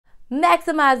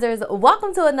Maximizers,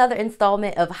 welcome to another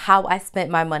installment of how I spent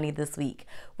my money this week.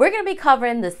 We're going to be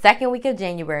covering the second week of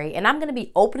January, and I'm going to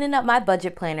be opening up my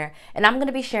budget planner, and I'm going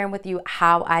to be sharing with you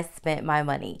how I spent my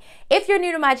money. If you're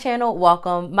new to my channel,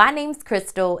 welcome. My name's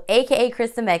Crystal, aka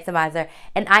Krys the Maximizer,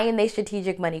 and I am a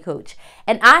strategic money coach.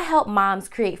 And I help moms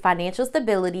create financial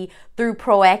stability through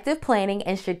proactive planning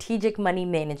and strategic money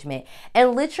management.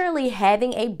 And literally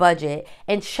having a budget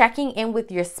and checking in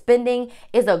with your spending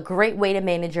is a great way to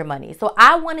manage your money. So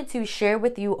I wanted to share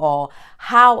with you all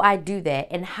how I do that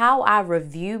and how I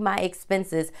review my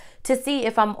expenses to see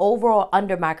if I'm overall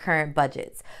under my current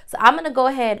budgets. So I'm going to go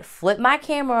ahead, flip my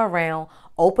camera around,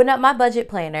 open up my budget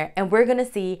planner, and we're going to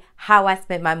see how I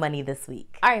spent my money this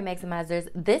week. All right, Maximizers,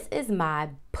 this is my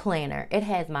planner. It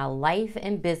has my life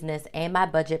and business and my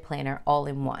budget planner all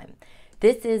in one.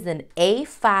 This is an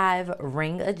A5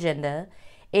 ring agenda.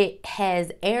 It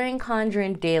has Erin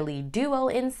Condren daily duo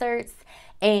inserts,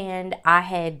 and I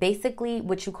had basically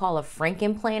what you call a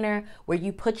Franken planner, where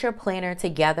you put your planner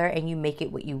together and you make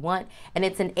it what you want. And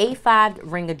it's an A5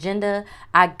 ring agenda.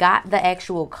 I got the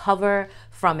actual cover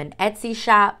from an Etsy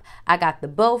shop. I got the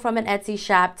bow from an Etsy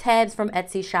shop, tabs from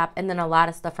Etsy shop, and then a lot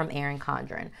of stuff from Erin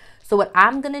Condren. So what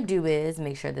I'm going to do is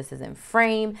make sure this is in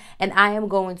frame, and I am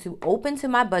going to open to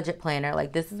my budget planner.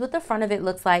 Like, this is what the front of it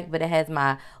looks like, but it has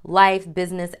my life,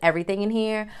 business, everything in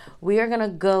here. We are going to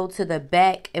go to the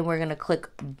back and we're going to click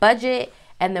budget,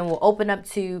 and then we'll open up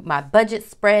to my budget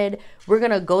spread. We're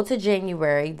going to go to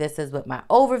January. This is what my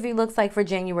overview looks like for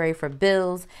January for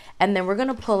bills. And then we're going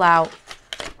to pull out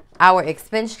our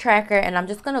expense tracker, and I'm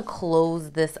just going to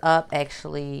close this up.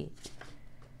 Actually,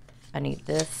 I need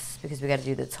this because we got to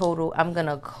do the total. I'm going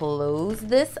to close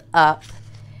this up,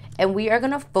 and we are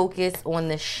going to focus on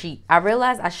the sheet. I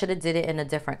realized I should have did it in a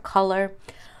different color,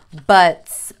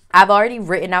 but I've already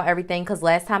written out everything because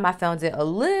last time I found it a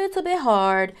little bit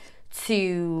hard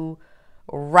to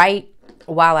write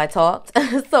while I talked.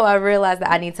 So I realized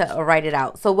that I need to write it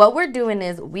out. So what we're doing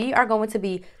is we are going to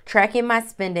be tracking my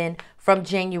spending from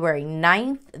January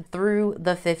 9th through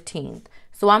the 15th.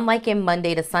 So I'm liking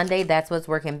Monday to Sunday. That's what's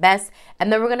working best.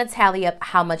 And then we're going to tally up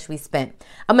how much we spent.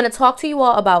 I'm going to talk to you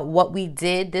all about what we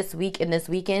did this week and this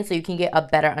weekend so you can get a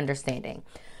better understanding.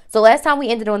 So last time we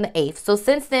ended on the 8th. So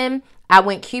since then, I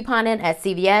went couponing at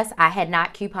CVS. I had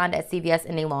not couponed at CVS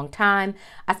in a long time.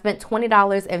 I spent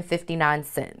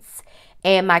 $20.59.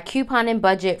 And my couponing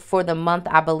budget for the month,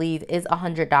 I believe, is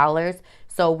 $100.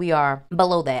 So we are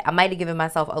below that. I might have given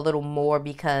myself a little more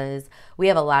because we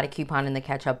have a lot of couponing to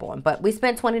catch up on. But we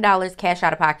spent $20 cash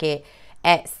out of pocket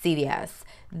at CVS.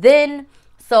 Then,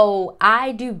 so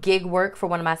I do gig work for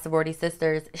one of my sorority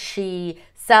sisters. She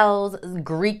sells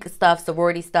Greek stuff,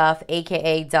 sorority stuff,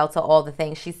 aka Delta, all the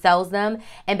things. She sells them,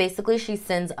 and basically she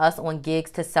sends us on gigs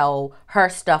to sell her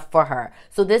stuff for her.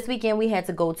 So this weekend we had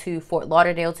to go to Fort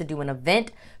Lauderdale to do an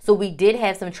event. So we did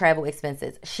have some travel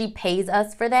expenses. She pays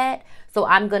us for that. So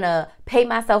I'm going to pay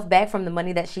myself back from the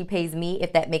money that she pays me,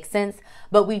 if that makes sense.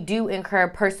 But we do incur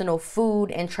personal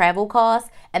food and travel costs,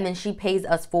 and then she pays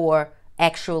us for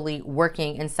actually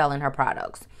working and selling her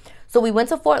products. So we went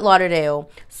to Fort Lauderdale.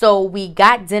 So we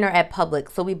got dinner at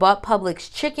Publix. So we bought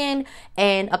Publix chicken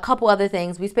and a couple other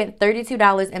things. We spent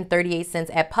 $32.38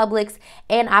 at Publix,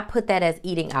 and I put that as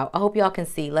eating out. I hope y'all can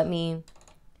see. Let me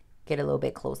get a little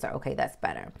bit closer. Okay, that's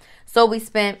better. So we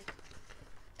spent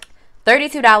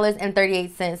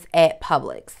 $32.38 at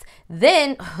Publix.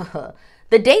 Then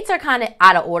the dates are kind of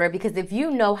out of order because if you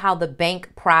know how the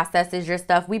bank processes your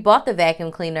stuff, we bought the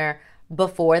vacuum cleaner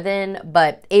before then,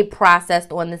 but it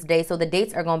processed on this day, so the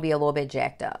dates are going to be a little bit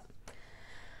jacked up.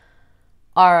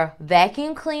 Our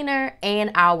vacuum cleaner and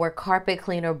our carpet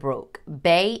cleaner broke.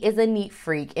 Bay is a neat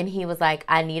freak, and he was like,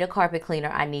 I need a carpet cleaner.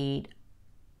 I need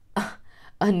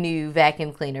a new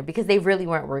vacuum cleaner because they really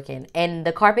weren't working. And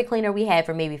the carpet cleaner we had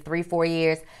for maybe 3-4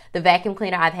 years. The vacuum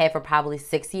cleaner I've had for probably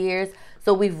 6 years.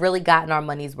 So we've really gotten our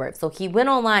money's worth. So he went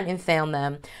online and found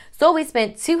them. So we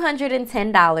spent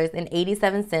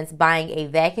 $210.87 buying a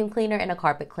vacuum cleaner and a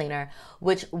carpet cleaner,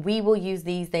 which we will use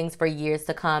these things for years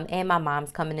to come. And my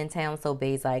mom's coming in town, so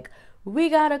Bay's like, we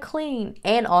gotta clean.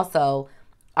 And also,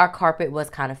 our carpet was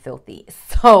kind of filthy.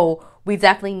 So we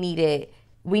definitely needed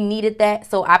that.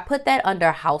 So I put that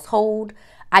under household.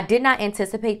 I did not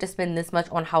anticipate to spend this much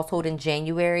on household in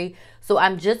January. So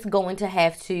I'm just going to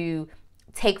have to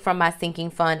take from my sinking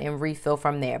fund and refill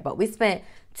from there. But we spent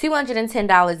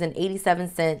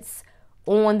 $210.87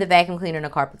 on the vacuum cleaner and the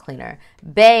carpet cleaner.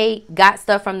 Bay got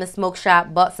stuff from the smoke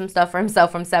shop, bought some stuff for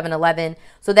himself from 7-Eleven.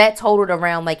 So that totaled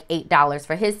around like $8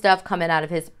 for his stuff coming out of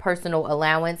his personal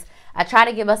allowance. I try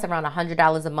to give us around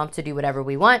 $100 a month to do whatever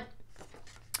we want.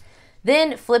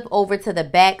 Then flip over to the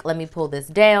back. Let me pull this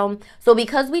down. So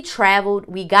because we traveled,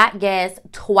 we got gas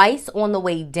twice on the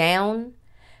way down.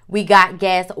 We got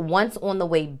gas once on the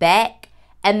way back.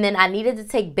 And then I needed to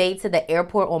take Bae to the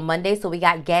airport on Monday, so we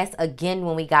got gas again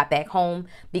when we got back home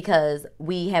because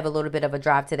we have a little bit of a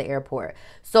drive to the airport.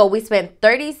 So we spent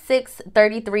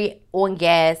 $36.33 on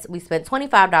gas. We spent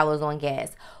 $25 on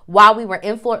gas. While we were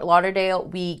in Fort Lauderdale,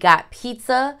 we got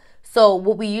pizza. So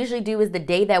what we usually do is the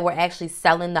day that we're actually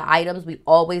selling the items, we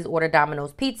always order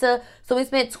Domino's pizza. So we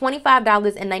spent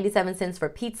 $25.97 for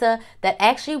pizza. That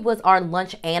actually was our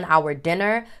lunch and our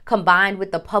dinner combined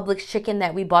with the Publix chicken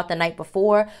that we bought the night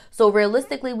before. So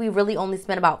realistically, we really only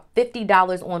spent about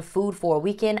 $50 on food for a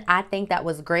weekend. I think that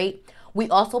was great. We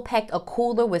also packed a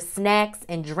cooler with snacks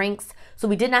and drinks, so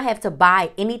we did not have to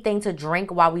buy anything to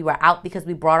drink while we were out because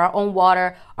we brought our own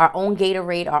water, our own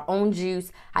Gatorade, our own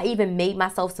juice. I even made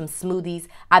myself some smoothies.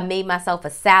 I made myself a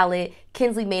salad.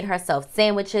 Kinsley made herself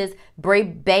sandwiches.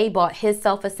 Bae bought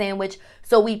himself a sandwich.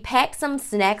 So we packed some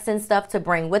snacks and stuff to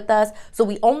bring with us. So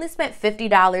we only spent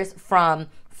 $50 from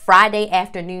Friday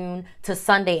afternoon to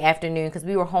Sunday afternoon because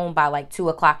we were home by like 2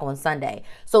 o'clock on Sunday.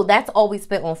 So that's all we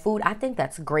spent on food. I think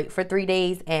that's great for 3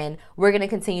 days, and we're going to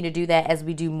continue to do that as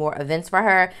we do more events for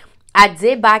her. I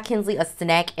did buy Kinsley a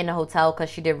snack in the hotel because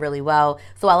she did really well.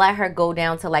 So I let her go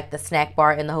down to like the snack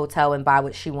bar in the hotel and buy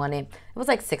what she wanted. It was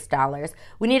like $6.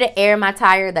 We need to air my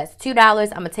tire. That's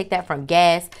 $2. I'm going to take that from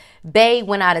gas. Bae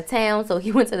went out of town, so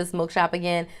he went to the smoke shop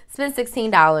again. Spent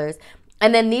 $16.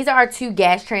 And then these are our 2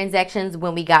 gas transactions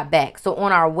when we got back. So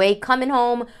on our way coming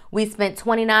home, we spent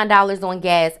 $29 on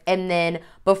gas. And then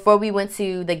before we went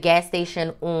to the gas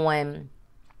station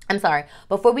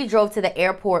before we drove to the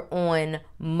airport on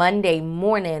Monday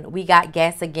morning, we got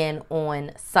gas again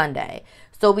on Sunday.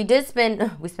 So we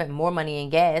spent more money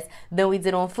in gas than we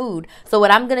did on food. So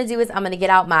what I'm going to do is I'm going to get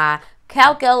out my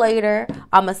calculator.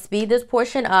 I'm going to speed this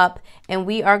portion up, and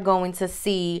we are going to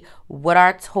see what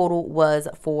our total was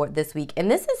for this week.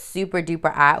 And this is super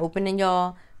duper eye-opening,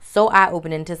 y'all. So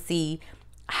eye-opening to see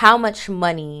how much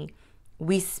money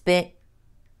we spent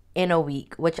in a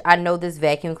week, which I know this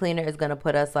vacuum cleaner is going to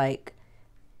put us like,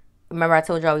 remember I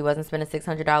told y'all we wasn't spending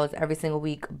 $600 every single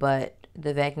week, but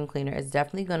the vacuum cleaner is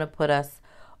definitely going to put us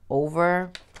over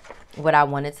what I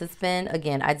wanted to spend.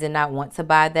 Again, I did not want to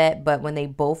buy that, but when they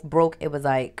both broke, it was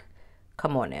like,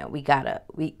 come on now, we gotta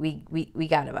buy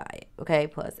it. Okay,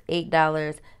 plus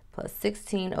 $8 plus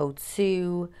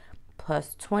 $16.02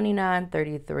 plus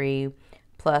 $29.33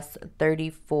 plus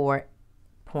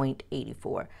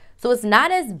 $34.84. So it's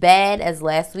not as bad as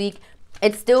last week.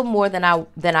 It's still more than I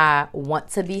want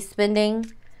to be spending.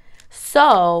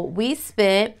 So we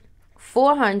spent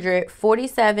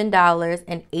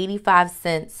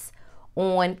 $447.85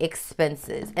 on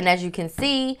expenses. And as you can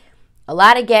see, a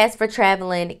lot of gas for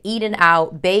traveling, eating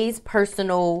out, Bae's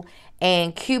personal,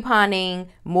 and couponing,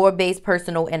 more Bae's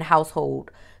personal and household.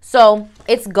 So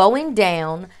it's going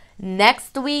down.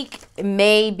 Next week,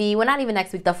 maybe, well, not even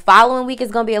next week. The following week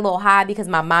is going to be a little high because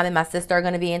my mom and my sister are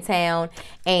going to be in town,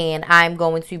 and I'm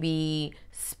going to be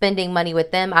spending money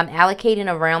with them. I'm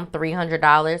allocating around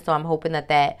 $300, so I'm hoping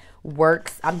that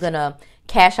works. I'm going to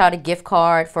cash out a gift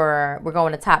card we're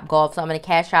going to Top Golf, so I'm going to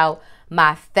cash out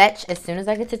my fetch as soon as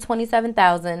I get to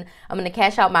 27,000. I'm going to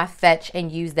cash out my fetch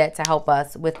and use that to help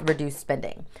us with reduced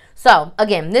spending. So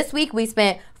again, this week we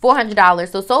spent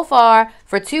 $400. So far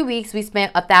for 2 weeks, we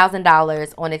spent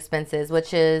 $1,000 on expenses,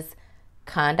 which is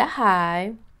kind of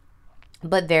high,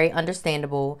 but very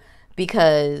understandable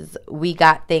because we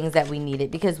got things that we needed.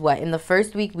 Because what, in the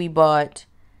first week we bought,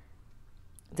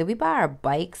 did we buy our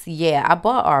bikes? Yeah, I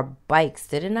bought our bikes,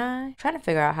 didn't I? I'm trying to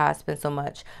figure out how I spent so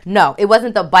much. No, it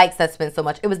wasn't the bikes that spent so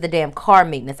much. It was the damn car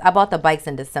maintenance. I bought the bikes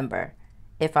in December,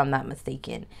 if I'm not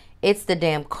mistaken. It's the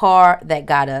damn car that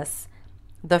got us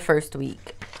the first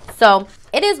week. So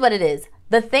it is what it is.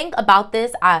 The thing about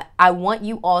this, I want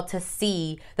you all to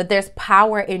see that there's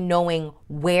power in knowing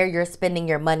where you're spending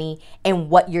your money and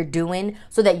what you're doing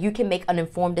so that you can make an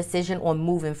informed decision on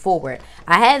moving forward.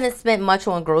 I haven't spent much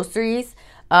on groceries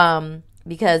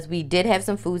because we did have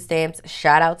some food stamps.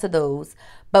 Shout out to those.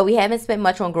 But we haven't spent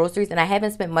much on groceries, and I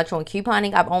haven't spent much on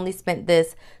couponing. I've only spent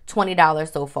this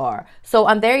 $20 so far. So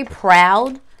I'm very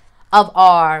proud of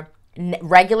our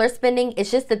regular spending.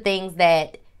 It's just the things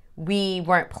that we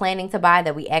weren't planning to buy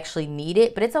that we actually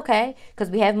needed, but it's okay because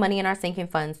we have money in our sinking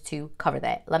funds to cover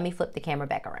that. Let me flip the camera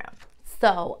back around.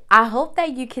 So I hope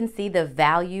that you can see the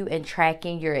value in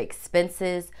tracking your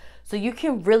expenses so you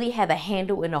can really have a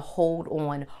handle and a hold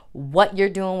on what you're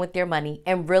doing with your money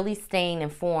and really staying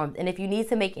informed. And if you need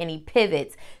to make any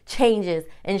pivots, changes,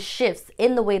 and shifts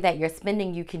in the way that you're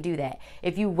spending, you can do that.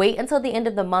 If you wait until the end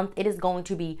of the month, it is going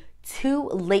to be too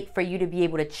late for you to be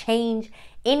able to change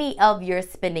any of your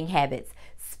spending habits.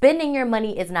 Spending your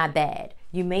money is not bad.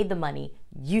 You made the money.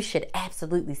 You should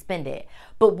absolutely spend it.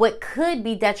 But what could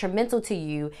be detrimental to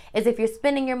you is if you're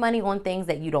spending your money on things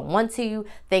that you don't want to,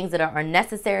 things that are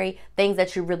unnecessary, things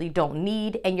that you really don't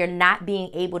need, and you're not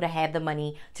being able to have the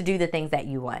money to do the things that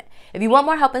you want. If you want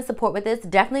more help and support with this,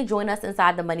 definitely join us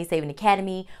inside the Money Saving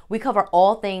Academy. We cover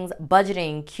all things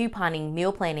budgeting, couponing,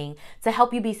 meal planning to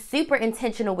help you be super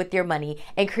intentional with your money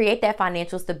and create that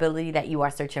financial stability that you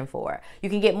are searching for. You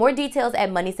can get more details at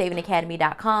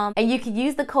moneysavingacademy.com, and you can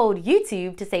use the code YouTube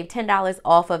to save $10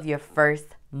 off of your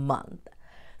first month.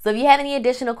 So if you have any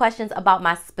additional questions about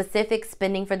my specific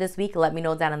spending for this week, let me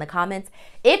know down in the comments.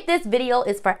 If this video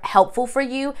is helpful for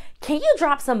you, can you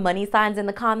drop some money signs in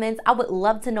the comments? I would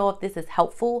love to know if this is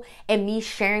helpful and me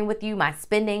sharing with you my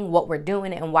spending, what we're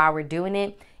doing and why we're doing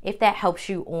it, if that helps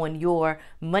you on your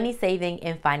money saving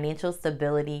and financial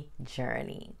stability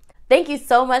journey. Thank you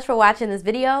so much for watching this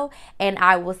video, and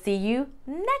I will see you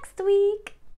next week.